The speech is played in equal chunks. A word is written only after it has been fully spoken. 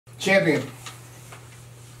Champion.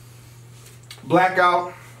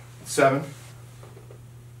 Blackout, 7.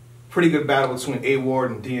 Pretty good battle between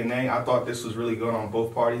A.Ward and DNA. I thought this was really good on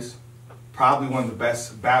both parties. Probably one of the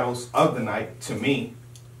best battles of the night to me.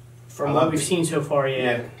 From what we've seen so far,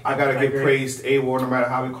 yeah. I gotta give praise to A.Ward no matter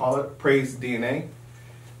how we call it. Praise to DNA.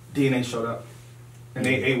 DNA showed up. And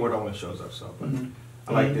A.Ward always shows up, so. But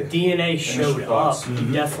I liked it. DNA showed up.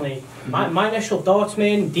 He definitely. My initial thoughts,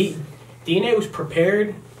 man, DNA was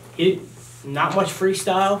prepared. Not much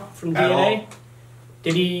freestyle from DNA.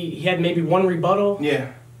 Did he had maybe one rebuttal?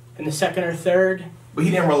 Yeah. In the second or third. But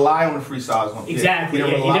he didn't rely on the freestyles. Exactly. He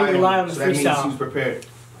didn't rely on the freestyle. That means he was prepared.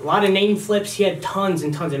 A lot of name flips. He had tons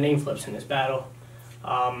and tons of name flips in this battle.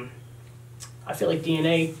 I feel like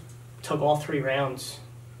DNA took all 3 rounds.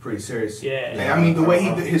 Pretty serious. Yeah. I mean, the way he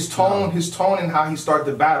did his tone and how he started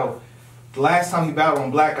the battle. The last time he battled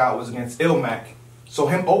on Blackout was against Ilmac. So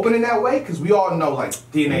him opening that way, because we all know like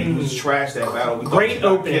DNA was trash that battle. We Great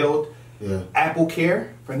opening. Killed. Yeah. Apple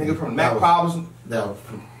Care for a nigga from Mac Problems.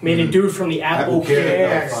 Made a dude from the Apple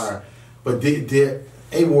Care. But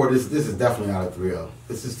A.Ward, this is definitely not a 3-0.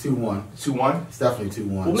 This is 2-1. 2-1? It's definitely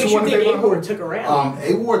 2-1. What makes you think A.Ward took a round?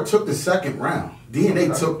 A.Ward took the second round.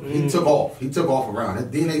 DNA took off. He took off a round.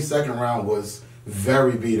 DNA's second round was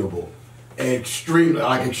very beatable. Extremely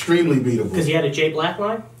beatable. Because he had a J Black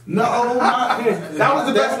line? No, that was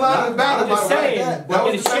the best line of the battle. I'm just saying. That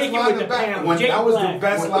was the best line of the battle. That was the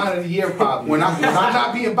best line of the year, probably. I'm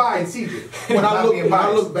not being biased either. When I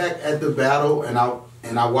look back at the battle and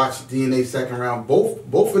I watched DNA's second round, both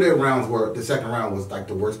of their rounds were, the second round was like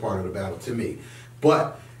the worst part of the battle to me.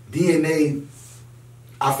 But DNA,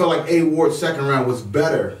 I felt like A.Ward's second round was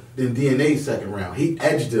better than DNA's second round. He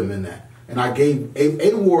edged him in that. And I gave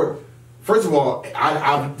A.Ward, first of all,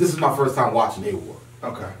 this is my first time watching A.Ward.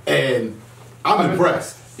 Okay. And I'm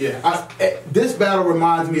impressed. Yeah. This battle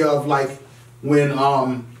reminds me of like when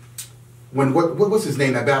what's his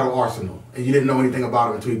name at Battle Arsenal, and you didn't know anything about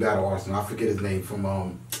him until he battled Arsenal. I forget his name from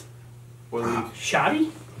what league?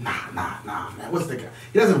 Shoddy? Nah, man. What's the guy?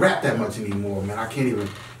 He doesn't rap that much anymore, man. I can't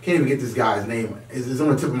even get this guy's name. It's on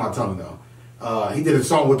the tip of my tongue though. He did a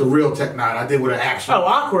song with the real Tech 9. I did with an action. Oh,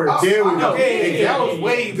 Awkward. There we go. That was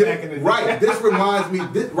way back in the day. Right. This reminds me.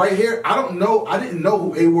 Right here. I didn't know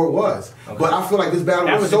who A.Ward was, but I feel like this battle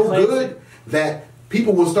was so good that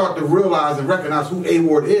people will start to realize and recognize who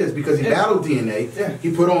A.Ward is because he battled DNA. Yeah.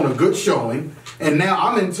 He put on a good showing, and now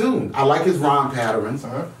I'm in tune. I like his rhyme patterns.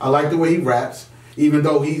 I like the way he raps. Even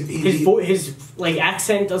though his like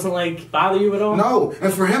accent doesn't like bother you at all. No,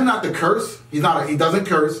 and for him not to curse, he doesn't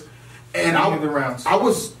curse. And I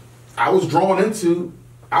was drawn into,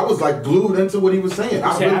 I was like glued into what he was saying.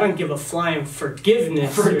 I don't give a flying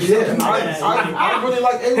forgiveness. I really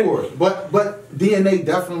like A.Ward, but DNA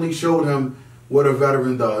definitely showed him what a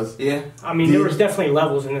veteran does. Yeah, I mean there was definitely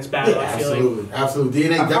levels in this battle. Yeah, I feel absolutely.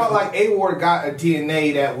 DNA. I felt like A.Ward got a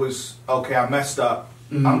DNA that was okay. I messed up.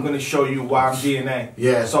 I'm gonna show you why I'm DNA.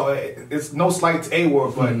 Yeah. So it's no slight to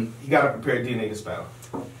A.Ward, but you gotta prepare DNA this battle.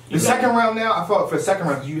 The second round now, I felt for the second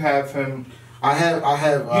round, you have him. I have.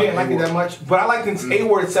 You didn't like it that much, but I liked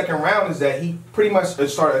A.Ward's second round is that he pretty much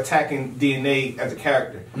started attacking DNA as a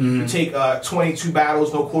character. To take 22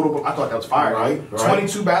 battles, no quotable. I thought that was fire. Right.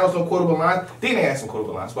 22 battles, no quotable lines. DNA had some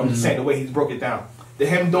quotable lines, but I'm just saying the way he broke it down.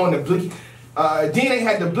 Him doing the blicky. DNA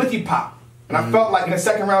had the blicky pop, and I felt like in the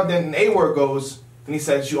second round, then A.Ward goes. And he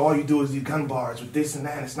says, all you do is do gun bars with this and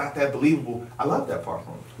that, and it's not that believable. I love that part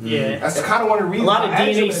from him. Yeah. That's kind of one of the reasons. A lot of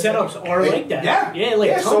DNA setups are like that. Yeah.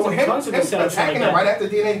 Like tons of him setups attacking like that. right after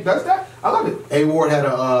DNA does that, I love it. A.Ward had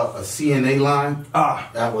a CNA line.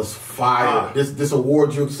 That was fire. This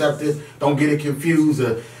award you accepted, don't get it confused.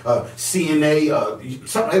 CNA,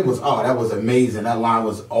 something. That was amazing. That line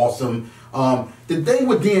was awesome. The thing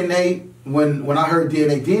with DNA, when I heard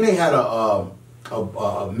DNA had a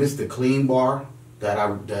Mr. Clean bar. That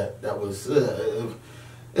was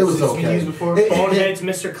it was okay. Used before bald heads,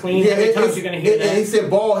 Mr. Clean. Yeah, you're gonna hear that. He said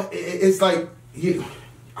bald. It's like you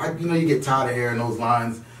get tired of hearing those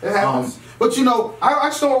lines. It happens. But I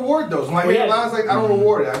just don't reward those. When I hear lines like I don't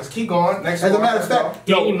reward it. I just keep going. Next. As a matter of fact,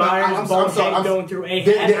 Danny Myers, bald head going through a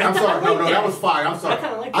head. I'm sorry. No, that was fire. I'm sorry.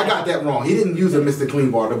 I got that wrong. He didn't use a Mr.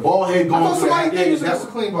 Clean bar. The bald head going through. Somebody did use a Mr.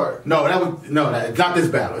 Clean bar. No, it's not this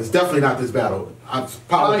battle. It's definitely not this battle. I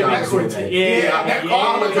apologize. I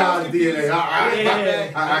apologize, DNA.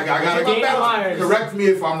 I gotta go back. Correct me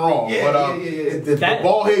if I'm wrong. But the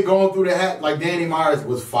ball head going through the hat like Danny Myers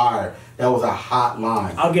was fire. That was a hot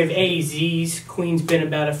line. I'll give AZ's Queen's been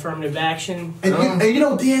about affirmative action. And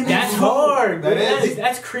DNA. That's hard.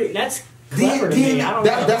 That's clever to me. I don't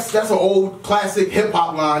know. That's an old classic hip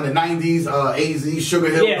hop line, the '90s, AZ, Sugar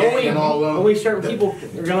Hill Gang, and all of them. Only certain people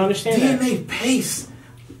are gonna understand DNA that. pace,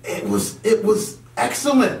 it was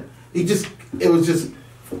excellent. It was just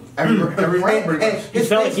every round. He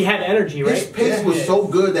felt like he had energy, right? His pace was so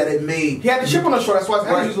good that it made he had the chip on the shoulder. That's why his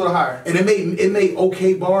energy was a little higher. And it made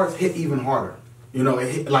okay bars hit even harder. You know, it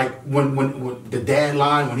hit, like when the dad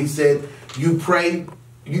line when he said, "You pray,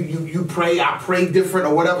 you pray, I pray different"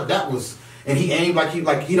 or whatever. That was, and he aimed like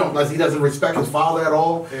he doesn't respect his father at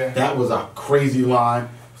all. Yeah. That was a crazy line.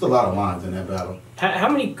 There's a lot of lines in that battle. How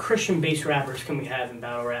many Christian-based rappers can we have in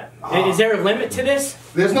battle rap? Is there a limit to this?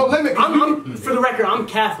 There's no limit. For the record, I'm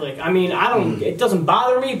Catholic. I mean, I don't. It doesn't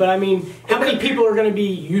bother me, but I mean, how many people are going to be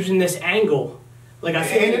using this angle? Like I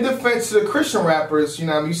feel. In defense of the Christian rappers, you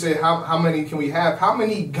know, you say how many can we have? How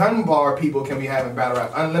many gun bar people can we have in battle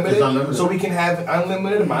rap? Unlimited. It's unlimited. So we can have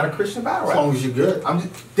unlimited amount of Christian battle rap. As long as you're good.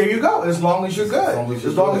 There you go. As long as you're good.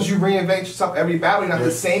 As long as you reinvent yourself every battle. You're not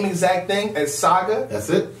the same exact thing as Saga.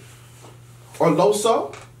 That's it. Or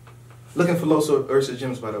Loso. Looking for Loso versus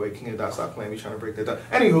Jims, by the way. King of Dot, stop playing. We trying to break that down.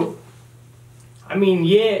 Anywho. I mean,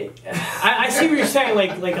 yeah, I see what you're saying.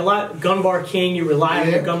 Like a lot, Gun Bar King. You rely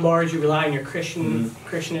on your gun bars. You rely on your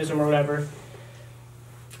Christianism or whatever.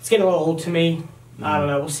 It's getting a little old to me. I don't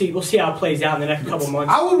know. We'll see how it plays out in the next couple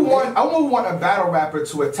months. I would want a battle rapper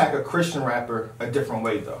to attack a Christian rapper a different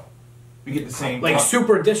way though. We get the same. Like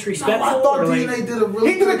super disrespectful. No, I thought DNA did a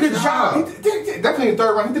really good job. He did, definitely in the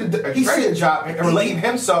third round. He did a very good job in relating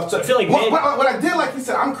himself to. I feel like what I did, like he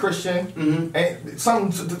said, I'm Christian, and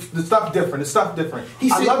the stuff different. The stuff different.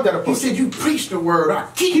 I love that approach. He said, "You preach the word, I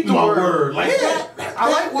keep my word." Like that.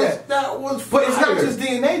 I like that. That was. But it's not just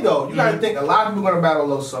DNA though. You got to think. A lot of people are going to battle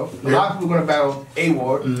Loso. A lot of people are going to battle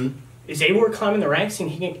A.Ward. Is A.Ward climbing the ranks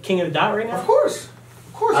and King of the Dot right now? Of course.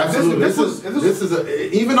 Absolutely. This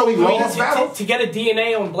is even though he lost battle to get a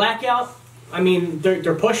DNA on Blackout. I mean,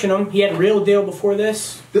 they're pushing him. He had a real deal before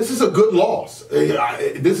this. This is a good loss.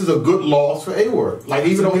 This is a good loss for A.Ward. Like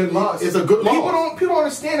even though it's a good loss. People don't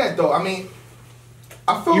understand that though. I mean,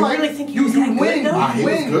 I feel you like really think you win. He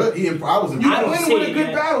was good. I was impressed. You win with a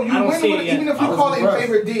good battle. You win with even if you call it your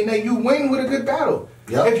favorite DNA. You win with a good battle.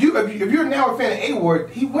 Yep. If you're now a fan of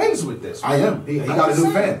A.Ward, he wins with this. I am. He got a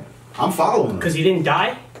new fan. I'm following him. Because he didn't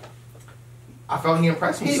die? I felt he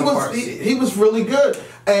impressed me some parts. He was really good.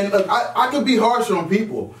 And look, I could be harsh on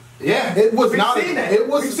people. Yeah. It was We've not seen that.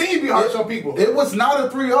 We've seen you be harsh on people. It was not a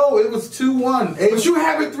 3-0. It was 2-1. But you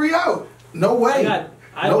have it 3-0. No way.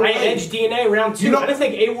 I edged DNA round 2. I didn't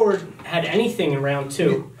think A.Ward had anything in round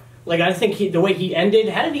 2. Like, I think the way he ended,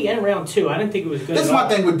 how did he end round 2? I didn't think it was good. This is my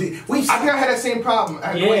thing with I think I had that same problem.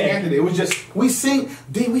 The way he ended it. It was just we've seen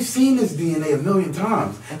this DNA a million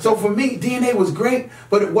times. So for me, DNA was great,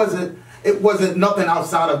 but it wasn't nothing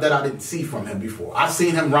outside of that I didn't see from him before. I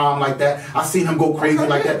seen him rhyme like that. I seen him go crazy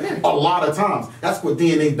like that a lot of times. That's what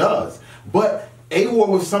DNA does. But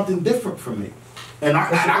A.Ward was something different for me, and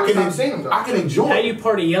I can enjoy. How you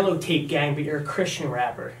part of Yellow Tape Gang, but you're a Christian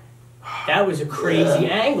rapper? That was a crazy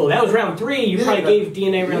angle. That was round 3. You probably gave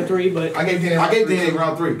DNA round 3, but I gave DNA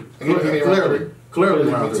round 3. Clearly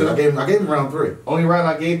round 3. I gave him round 3. Only round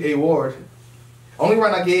I gave A.Ward. Only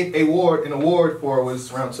round I gave an award for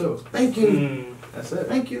was round 2. Thank you. That's it.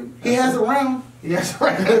 Thank you. He has a round. He has a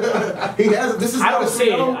round. He has. This is. I don't see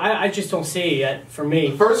it. I just don't see it yet. For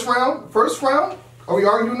me, first round. Are we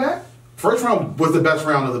arguing that? First round was the best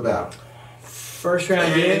round of the battle. First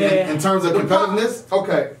round, in terms of competitiveness.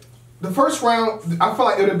 Okay. The first round, I felt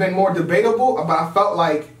like it would have been more debatable, but I felt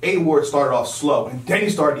like A.Ward started off slow, and then he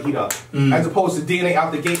started to heat up. As opposed to DNA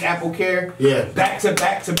out the gate, Apple Care, back to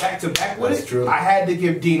back with it. True. I had to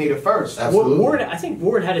give DNA the first. Absolutely. I think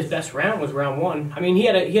Ward had his best round was round 1. I mean, he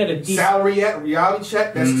had a decent salary at reality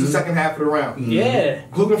check. That's the second half of the round. Yeah,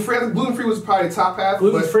 gluten free was probably the top half.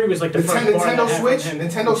 Gluten free was like the first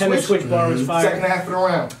Nintendo Switch bar was fire. Second half of the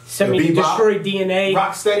round. Sent me to destroy DNA.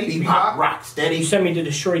 Rocksteady. You sent me to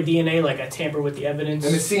destroy DNA. Like I tamper with the evidence.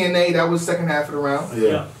 And the CNA, that was second half of the round.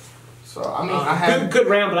 Yeah. So I mean, I had good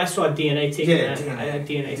round, but I saw DNA taking that. I had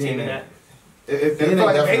DNA taking that. If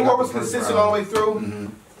A.Ward was consistent all the way through,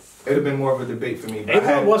 it'd have been more of a debate for me.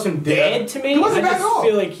 A.Ward wasn't bad to me. He wasn't bad at all. I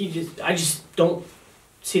feel like I just don't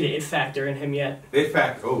see the it factor in him yet. It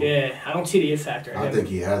factor. Oh. Yeah, I don't see the it factor in him. I think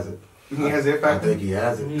he has it. He has the it factor. I think he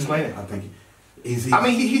has it. Explain it. I think.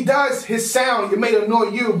 He does. His sound, it may annoy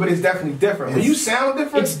you, but it's definitely different. When you sound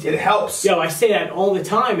different, it helps. Yo, I say that all the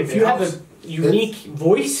time. If you have a unique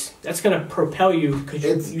voice, that's going to propel you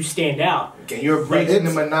because you stand out. Okay, you're breaking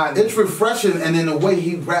the monotony. It's refreshing, and in the way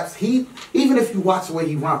he raps, even if you watch the way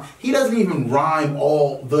he rhymes, he doesn't even rhyme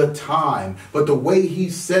all the time. But the way he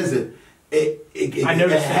says it, it I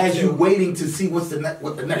noticed that has you too. waiting to see what the next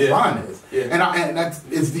line is. Yeah. And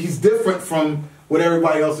he's different from what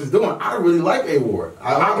everybody else is doing. I really like A-Ward.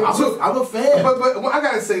 I'm a fan. But I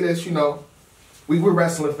gotta say this, you know, we were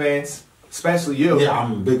wrestling fans, especially you. Yeah,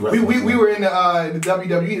 I'm a big wrestling fan. We were in the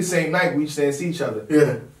WWE the same night. We just didn't see each other.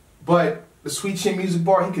 Yeah. But the Sweet Chin Music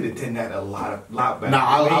Bar, he could have done that a lot better.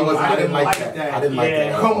 Nah, I didn't like that. I didn't like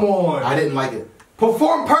that. Come on. I didn't like it.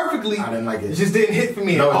 Performed perfectly. I didn't like it. It just didn't hit for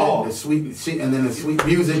me at all. The sweet and then the sweet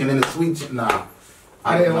music and then the sweet. Nah.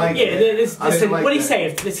 I didn't like Yeah, it. what do you say?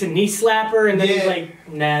 If it's a knee slapper and then he's like,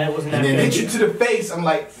 nah, that wasn't that And then good. Hit you to the face. I'm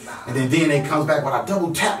like, nah. And then DNA comes back with a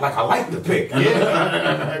double tap like I like the pick.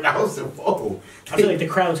 Yeah. I was whoa. I feel like the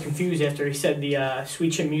crowd was confused after he said the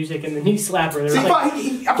Sweet Chin Music and the knee slapper. There was See, like,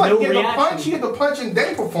 I thought no he hit the reaction. punch. He hit the punch and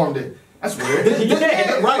then performed it. That's weird. Right,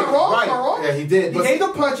 Am I wrong? right. Am I wrong? Yeah, he did. He But gave the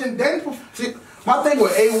punch and then performed. see, my thing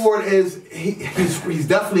with A-Ward is he's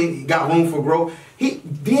definitely got room for growth.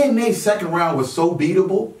 DNA's second round was so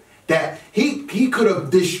beatable that he could have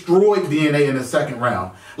destroyed DNA in the second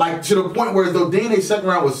round. Like to the point where though DNA's second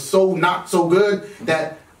round was so not so good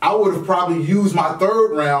that I would have probably used my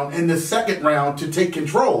third round in the second round to take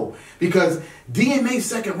control because DNA's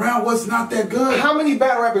second round was not that good. How many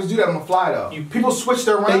battle rappers do that on the fly though? People switch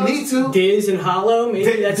their rounds. They need to. Diz and Hollow,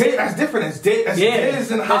 maybe that's it. That's different. That's Diz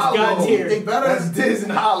and that's Hollow. God's tier. They better. That's Diz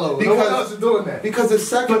and Hollow. No Because- one else is doing that. Because the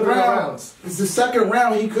second Flipping round, rounds. it's the second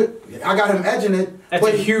round. I got him edging it. That's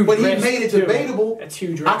but a huge But he risk, made it too. debatable. That's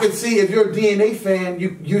huge I risk. could see if you're a DNA fan,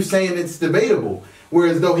 you're saying it's debatable.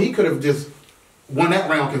 Whereas though he could have just won that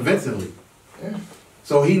round convincingly. Yeah.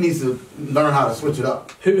 So he needs to learn how to switch it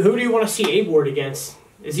up. Who do you want to see A-Ward against?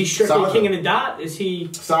 Is he strictly Saga. King of the Dot? Is he...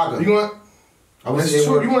 Saga. You want? I would That's say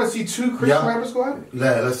true. You want to see two Christian Yeah. rappers go at it?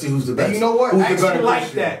 Yeah, let's see who's the best. And you know what? Who's I the actually better like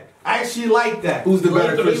Christian? that. I actually like that. Who's the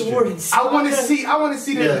better Like Christian? A-Ward and I want to Saga? see. I want to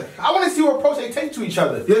see Yeah. I want to see what approach they take to each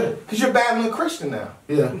other. Yeah. Because you're battling Christian now.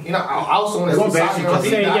 Yeah. You know. I also want to Don't see bash Saga each and other.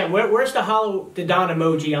 Say Dot. again, where's the Hollow the Don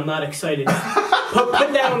emoji? I'm not excited. Put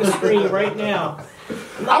that on the screen right now.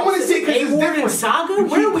 I want to see because it's A-Ward different. and Saga?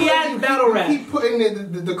 Where are we at in battle rap? You keep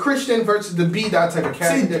putting the Christian versus the B dot type of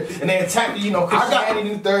character, and they attack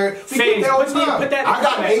Christianity in the third. We Fans, get that all put the time. that in I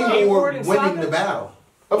got context. A-Ward and winning Saga? the battle.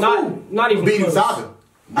 Of who? Not even Beating close. Saga.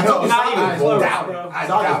 I No, told you not Saga's even boring. close, doubt it. bro. I Saga's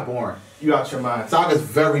doubt it. boring. You out your mind. Saga's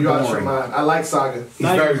very You out your boring. mind. I like Saga. He's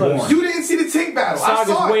Not very even close. boring. You didn't see the Tink battle. I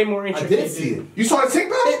Saga's saw way it. more I intricate. did see it. You saw the Tink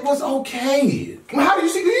battle? It was okay. How do you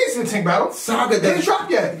see? You didn't see the Tink battle. Saga It didn't does- drop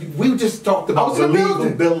yet. We just talked about was in the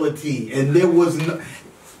building. believability, and there was no.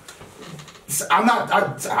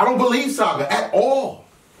 I don't believe Saga at all.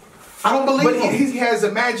 I don't believe But him. he has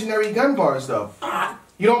imaginary gun bars though.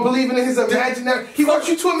 You don't believe in his imaginary. He wants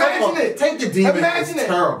you to imagine it. Tank the Demon Imagine is it.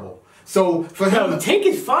 terrible. So for him, No, Tank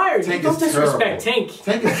is fired. Tank Don't is disrespect terrible. Tank.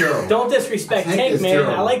 Tank is terrible. Don't disrespect Tank Tank, is man.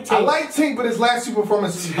 terrible. I like I Tank. like Tink, but his last two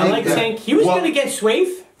performances. I like that. Tank. He was Well- good against Swave.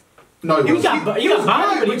 No, He he was. got bodied, but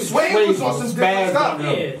he was Swave was on some different bad. stuff.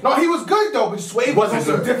 Yeah. No, he was good though, but Swave was on wasn't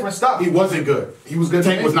some good. different stuff. He wasn't good. He was good.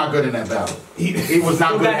 Tank was not good in that battle. He was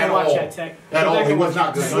not Go good back at and watch all. that, Tank. At Go all, back he and was watch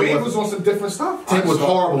not good. that. No, he Swave was wasn't. on some different stuff. Tank was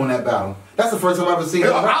horrible in that battle. That's the first time I've ever seen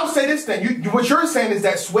him. I'll say this then. What you're saying is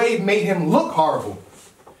that Swave made him look horrible.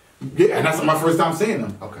 Yeah, and that's my first time seeing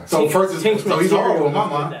him. Okay. So Tank's so he's horrible in my material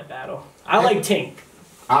mind. that battle. I like Tank.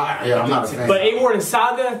 I'm not a fan. But A-Ward and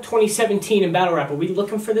Saga, 2017 in battle rap. Are we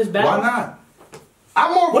looking for this battle? Why not?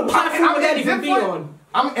 I'm more. What platform I'm would that even be indifferent. on?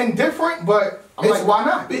 I'm indifferent, but I'm like, why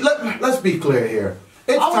not? Let's be clear here.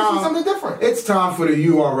 It's I want to see time. something different. It's time for the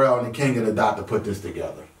URL and the King of the Dot to put this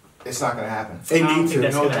together. It's not gonna happen. They I don't need think to.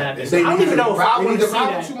 that's know gonna that. happen. They I don't need even to- know if I they want need to to- see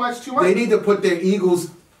that. Too much. They need to put their egos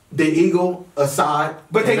aside.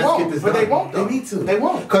 But they and let's won't. get this But they done. won't, though. They need to. They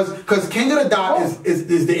won't. Because King of the Dot won't.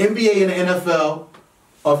 is the NBA and the NFL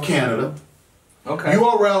of Canada. Okay.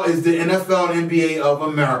 URL is the NFL and NBA of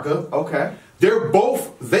America. Okay. They're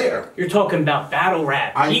both there. You're talking about battle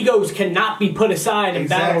rap. Egos cannot be put aside in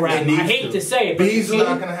battle Exactly. rap. It I needs hate to. to say it, but It's Beasley,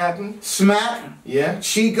 not gonna happen. Smack, Yeah.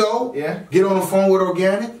 Chico, Yeah. get on the phone with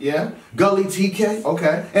Organic, Yeah. Gully TK,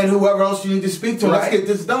 Okay. and whoever else you need to speak to. Let's Right. get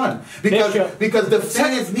this done. Bishop. Because the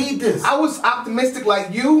fans need this. I was optimistic like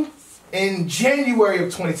you in January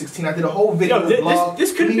of 2016. I did a whole video Yo, blog.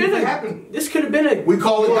 this could have been It a happened. this could have been a We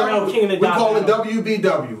call it URL King of the we Dot call it battle.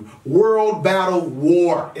 WBW, World Battle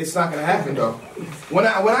War. It's not gonna happen though. When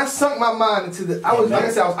I sunk my mind into the, I was like I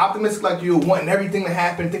said, I was optimistic like you, wanting everything to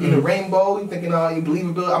happen, thinking the rainbow, thinking you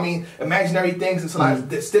believable. I mean, imaginary things until I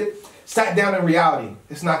sat down in reality.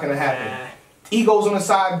 It's not gonna happen. Egos on the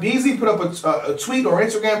side. Beasley put up a tweet or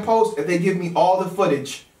Instagram post. If they give me all the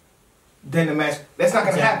footage, then the match. That's not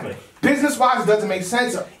gonna happen. Business-wise, it doesn't make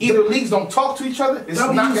sense. Either leagues don't talk to each other. It's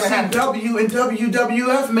not going to happen. WCW and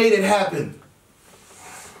WWF made it happen.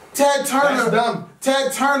 Ted Turner. That's dumb.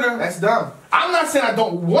 Ted Turner. That's dumb. I'm not saying I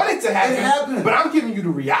don't want it to happen. It happened. But I'm giving you the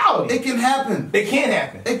reality. It can happen. It can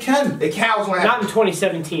happen. It can. It can happen. Not in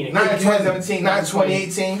 2017. Not in 2017. Not in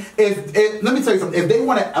 2018. Let me tell you something. If they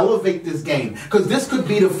want to elevate this game, because this could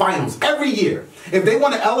be the finals every year. If they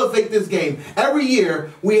want to elevate this game, every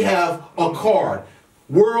year we have a card.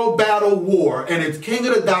 World Battle War, and it's King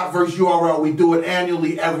of the Dot versus URL. We do it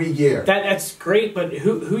annually every year. That's great, but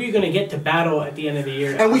who are you going to get to battle at the end of the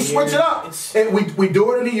year? And we switch it up. And we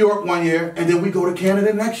do it in New York one year, and then we go to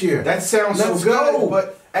Canada next year. That sounds so good,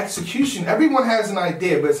 but execution, everyone has an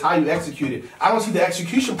idea, but it's how you execute it. I don't see the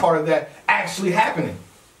execution part of that actually happening.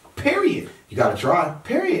 Period. You got to try.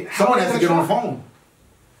 Period. Someone has to get on the phone.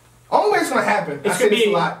 Only way it's going to happen, it's going to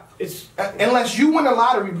be a lot. Unless you win the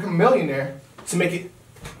lottery, become a millionaire to make it.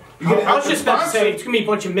 I was just about to say it's gonna be a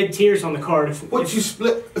bunch of mid tiers on the card. You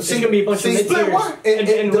split? It's gonna be a bunch of mid tiers.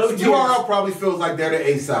 And low tiers. URL probably feels like they're the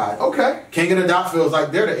A side. Okay. King of the Dot feels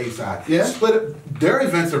like they're the A side. Yeah. Split it. Their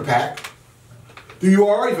events are packed. The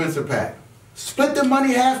URL events are packed. Split the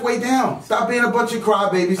money halfway down. Stop being a bunch of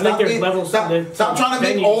crybabies. Stop trying to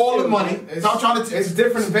make all the money. Stop trying to. It's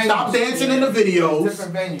different venues. Stop dancing in the videos. It's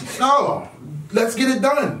different venues. No, let's get it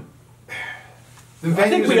done. I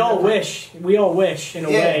think we all wish in a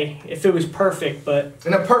way, if it was perfect, but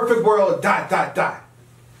in a perfect world, ... Then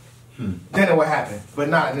it would happen. But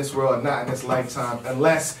not in this world, not in this lifetime,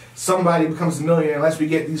 unless somebody becomes a millionaire, unless we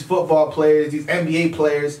get these football players, these NBA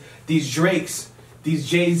players, these Drakes, these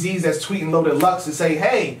Jay-Z's that's tweeting Loaded Lux and say,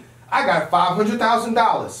 hey, I got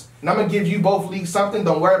 $500,000. And I'm going to give you both leagues something.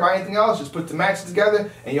 Don't worry about anything else. Just put the matches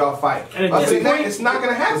together and y'all fight. And at this point, it's not going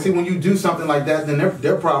to happen. See, when you do something like that, then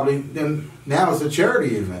they're probably, then now it's a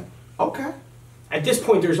charity event. Okay. At this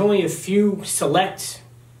point, there's only a few select,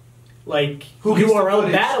 like,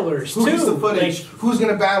 URL battlers, Who gets the footage? Like, who's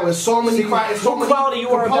going to battle? There's so many quality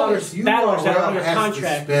URL battlers that are under has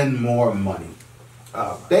contract. To spend more money.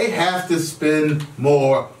 They have to spend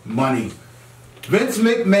more money. Vince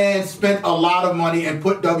McMahon spent a lot of money and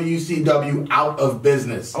put WCW out of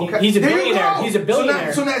business. Okay. He's a billionaire. He's a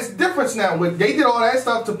billionaire. So that's the difference now. They did all that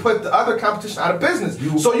stuff to put the other competition out of business.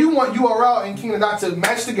 So you want URL and King of the Dot to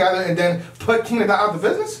match together and then put King of the Dot out of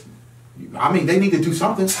business? I mean, they need to do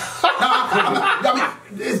something. I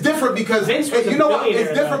mean, it's different because Vince was you know what?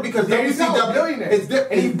 It's different because WCW.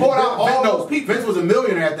 And he bought out all those people. Vince was a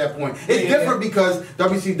millionaire at that point. It's different because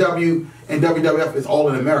WCW and WWF is all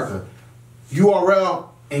in America. URL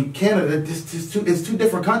in Canada, it's two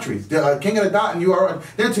different countries. King of the Dot and URL,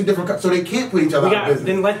 they're two different countries, so they can't put each other out of business.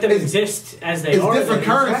 Then let them exist as they are. It's different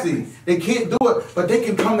currency. They can't do it, but they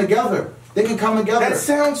can come together. They can come together. That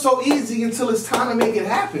sounds so easy until it's time to make it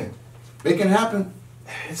happen. It can happen.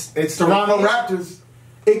 It's Toronto Raptors.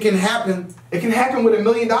 It can happen. It can happen with $1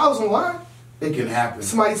 million on line. It can happen.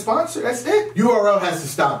 Somebody sponsor. That's it. URL has to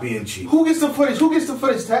stop being cheap. Who gets the footage? Who gets the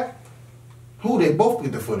footage, Tech? Who? They both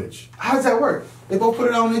get the footage. How does that work? They both put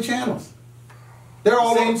it on their channels. They're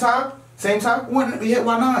all same time. Same time. Why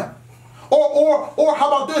not? Or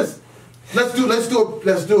how about this? Let's do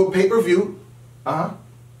a pay-per-view.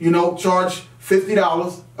 You know, charge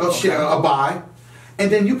 $50 a buy,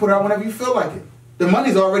 and then you put it out whenever you feel like it. The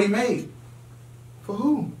money's already made. For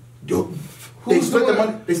who? They split the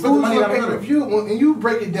money. They split the money on pay-per-view. And you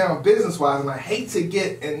break it down business-wise, and I hate to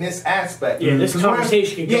get in this aspect. Yeah, this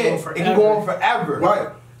conversation can go on forever. It can go on forever. Right.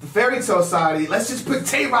 The Fairy Tale Society. Let's just put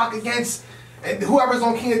Tay-Rock against whoever's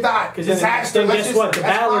on King of Dot. Because then guess what? The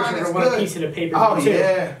battlers are going to want a piece of the paper. Oh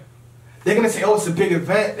yeah. They're gonna say, "Oh, it's a big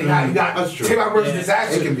event. You got Tay-Rock versus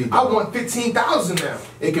Disaster. It can be done. I want 15,000 now.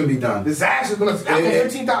 It can be done. Disaster's gonna. I want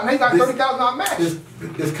 15,000. They got 30,000 on match.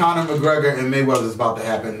 This Conor McGregor and Mayweather is about to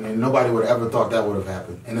happen, and nobody would have ever thought that would have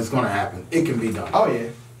happened, and it's gonna happen. It can be done. Oh yeah.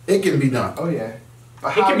 It can be done. Oh yeah.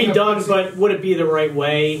 It can be done, but would it be the right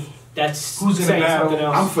way? That's who's gonna battle? Something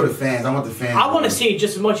else. I'm for the fans. I want the fans. I want to see it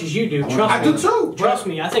just as much as you do. Trust me. I do too. Trust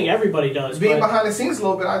me. I think everybody does. Being behind the scenes a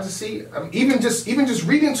little bit, I just see even just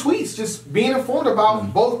reading tweets, just being informed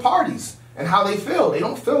about both parties and how they feel. They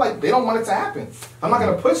don't feel like they don't want it to happen. I'm not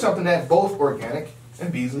gonna push something that both Organic and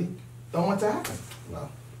Beasley don't want to happen. Well,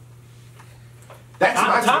 that's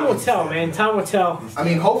time will tell, man. Time will tell. I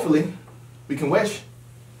mean, hopefully, we can wish.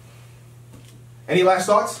 Any last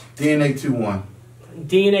thoughts? DNA 2-1.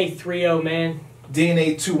 DNA 3-0, man.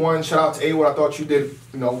 DNA 2-1. Shout out to A.Ward. I thought you did,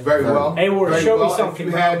 very well. A.Ward, very show me well. something.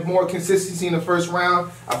 If you had more consistency in the first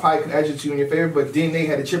round, I probably could edge it to you in your favor. But DNA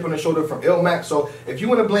had a chip on the shoulder from Ilmac. So if you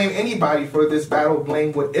want to blame anybody for this battle,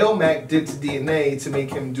 blame what Ilmac did to DNA to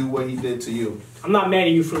make him do what he did to you. I'm not mad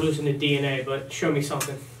at you for losing to DNA, but show me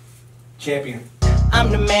something. Champion. I'm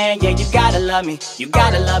the man, yeah, you gotta love me. You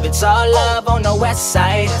gotta love it's all love on the west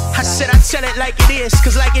side. I said I tell it like it is,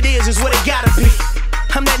 cause like it is what it gotta be.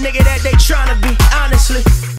 I'm that nigga that they tryna be, honestly.